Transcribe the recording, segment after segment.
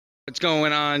What's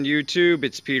going on YouTube?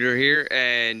 It's Peter here,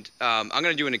 and I'm going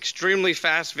to do an extremely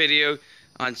fast video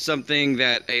on something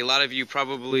that a lot of you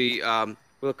probably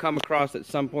will come across at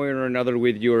some point or another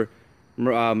with your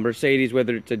Mercedes,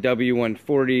 whether it's a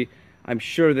w140. I'm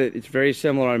sure that it's very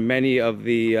similar on many of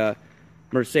the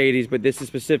Mercedes, but this is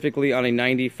specifically on a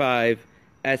 95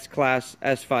 S-Class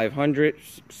s500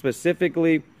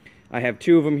 specifically. I have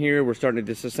two of them here. We're starting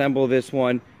to disassemble this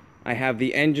one. I have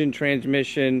the engine,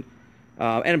 transmission,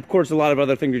 and of course a lot of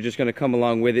other things are just going to come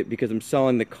along with it because I'm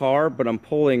selling the car, but I'm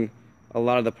pulling a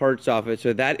lot of the parts off it.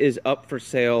 So that is up for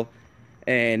sale,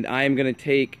 and I am going to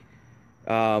take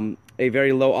a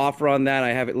very low offer on that.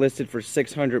 I have it listed for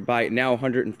 $600 by now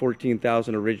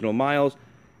 114,000 original miles.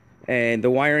 And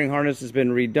the wiring harness has been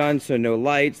redone, so no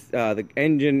lights. The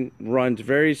engine runs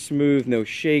very smooth, no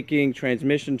shaking.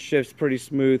 Transmission shifts pretty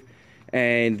smooth.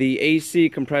 And the AC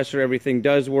compressor, everything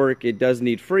does work. It does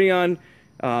need Freon.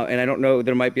 And I don't know,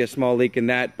 there might be a small leak in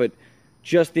that, but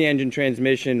just the engine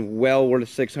transmission, well worth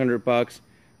 $600.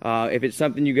 If it's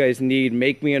something you guys need,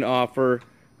 make me an offer.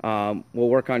 We'll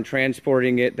work on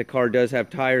transporting it. The car does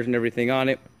have tires and everything on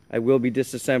it. I will be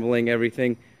disassembling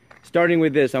everything. Starting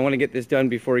with this, I want to get this done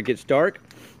before it gets dark.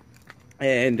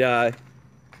 And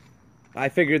I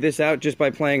figured this out just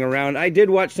by playing around. I did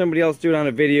watch somebody else do it on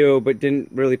a video, but didn't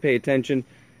really pay attention.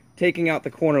 Taking out the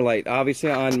corner light.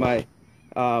 Obviously on my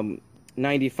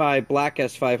 95 black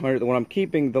S500, the one I'm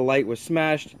keeping, the light was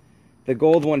smashed. The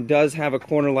gold one does have a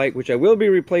corner light, which I will be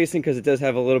replacing because it does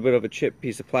have a little bit of a chipped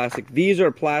piece of plastic. These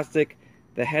are plastic.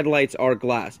 The headlights are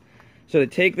glass. So to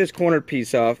take this corner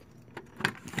piece off,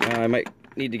 I might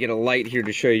need to get a light here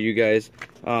to show you guys.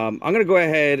 I'm going to go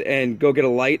ahead and go get a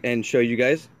light and show you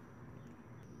guys.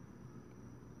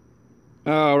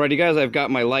 Alrighty guys, I've got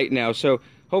my light now. So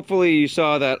hopefully you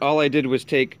saw that all I did was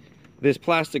take this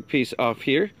plastic piece off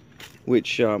here,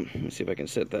 which, let me see if I can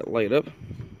set that light up.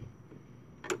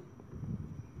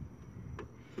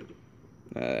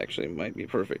 Actually might be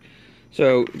perfect.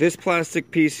 So this plastic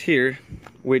piece here,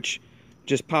 which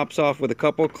just pops off with a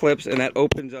couple clips, and that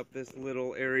opens up this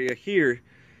little area here.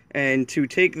 And to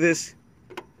take this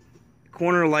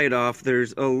corner light off,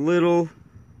 there's a little,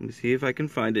 let me see if I can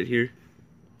find it here.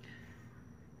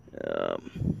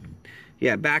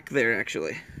 Yeah, back there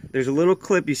actually. There's a little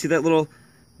clip, you see that little,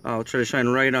 I'll try to shine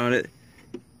right on it.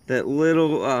 That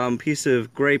little piece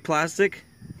of gray plastic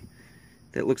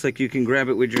that looks like you can grab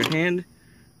it with your hand.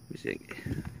 Let me see.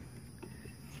 I'm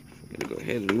gonna go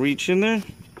ahead and reach in there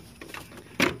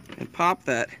and pop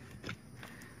that,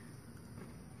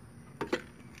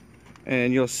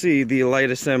 and you'll see the light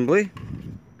assembly.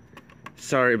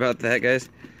 Sorry about that guys.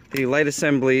 The light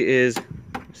assembly is,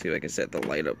 let's see if I can set the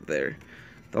light up there.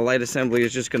 The light assembly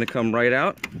is just going to come right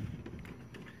out,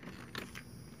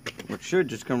 or it should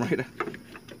just come right out.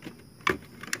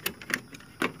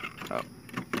 Oh,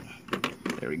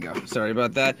 there we go. Sorry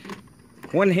about that.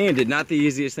 One-handed, not the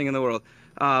easiest thing in the world.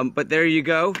 But there you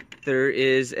go. There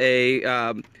is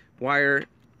a wire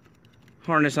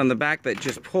harness on the back that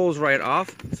just pulls right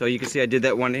off. So you can see I did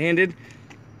that one-handed.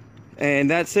 And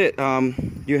that's it.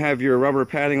 You have your rubber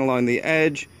padding along the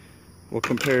edge. We'll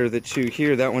compare the two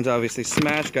here. That one's obviously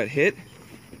smashed, got hit.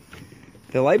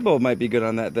 The light bulb might be good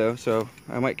on that though, so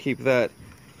I might keep that.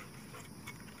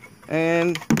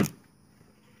 And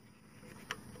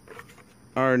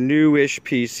our newish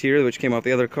piece here, which came off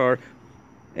the other car,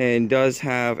 and does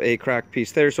have a cracked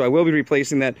piece there, so I will be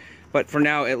replacing that, but for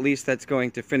now at least that's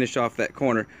going to finish off that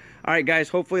corner. Alright guys,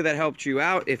 hopefully that helped you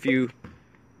out. If you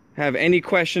have any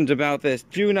questions about this,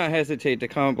 do not hesitate to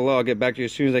comment below. I'll get back to you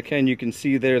as soon as I can. You can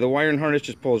see there the wiring harness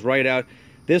just pulls right out.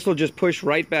 This will just push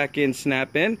right back in,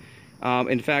 snap in.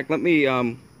 In fact, let me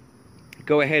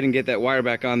go ahead and get that wire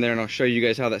back on there, and I'll show you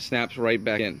guys how that snaps right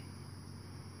back in.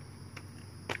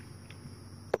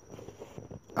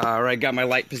 Alright, got my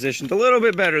light positioned a little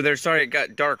bit better there. Sorry it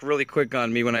got dark really quick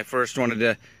on me when I first wanted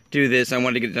to do this. I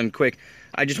wanted to get it done quick.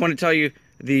 I just want to tell you,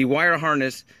 the wire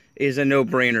harness is a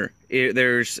no-brainer.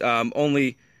 There's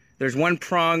one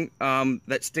prong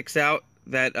that sticks out,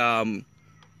 that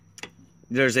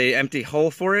there's a empty hole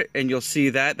for it, and you'll see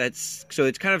that. So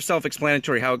it's kind of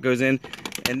self-explanatory how it goes in.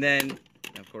 And then,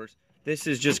 of course, this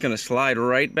is just going to slide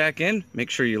right back in. Make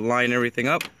sure you line everything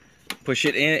up, push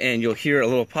it in, and you'll hear a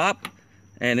little pop,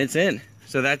 and it's in.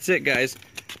 So that's it, guys.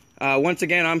 Once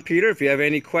again, I'm Peter. If you have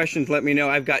any questions, let me know.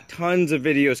 I've got tons of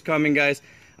videos coming, guys.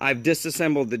 I've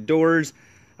disassembled the doors.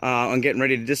 I'm getting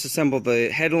ready to disassemble the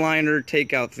headliner,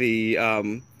 take out the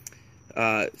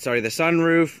the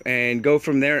sunroof, and go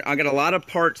from there. I got a lot of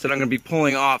parts that I'm going to be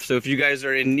pulling off, so if you guys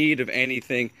are in need of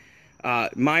anything,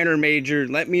 minor, major,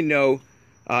 let me know.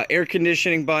 air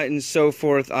conditioning buttons, so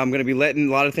forth. I'm going to be letting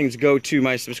a lot of things go to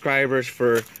my subscribers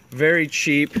for very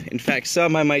cheap. In fact,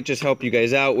 some I might just help you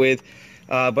guys out with.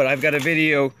 But I've got a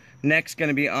video next going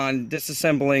to be on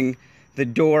disassembling the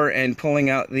door and pulling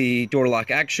out the door lock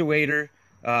actuator.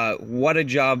 What a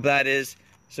job that is.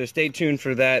 So stay tuned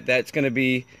for that. That's going to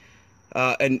be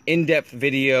an in-depth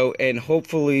video, and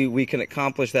hopefully we can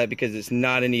accomplish that because it's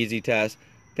not an easy task.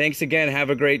 Thanks again. Have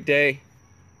a great day.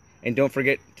 And don't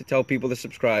forget to tell people to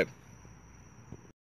subscribe.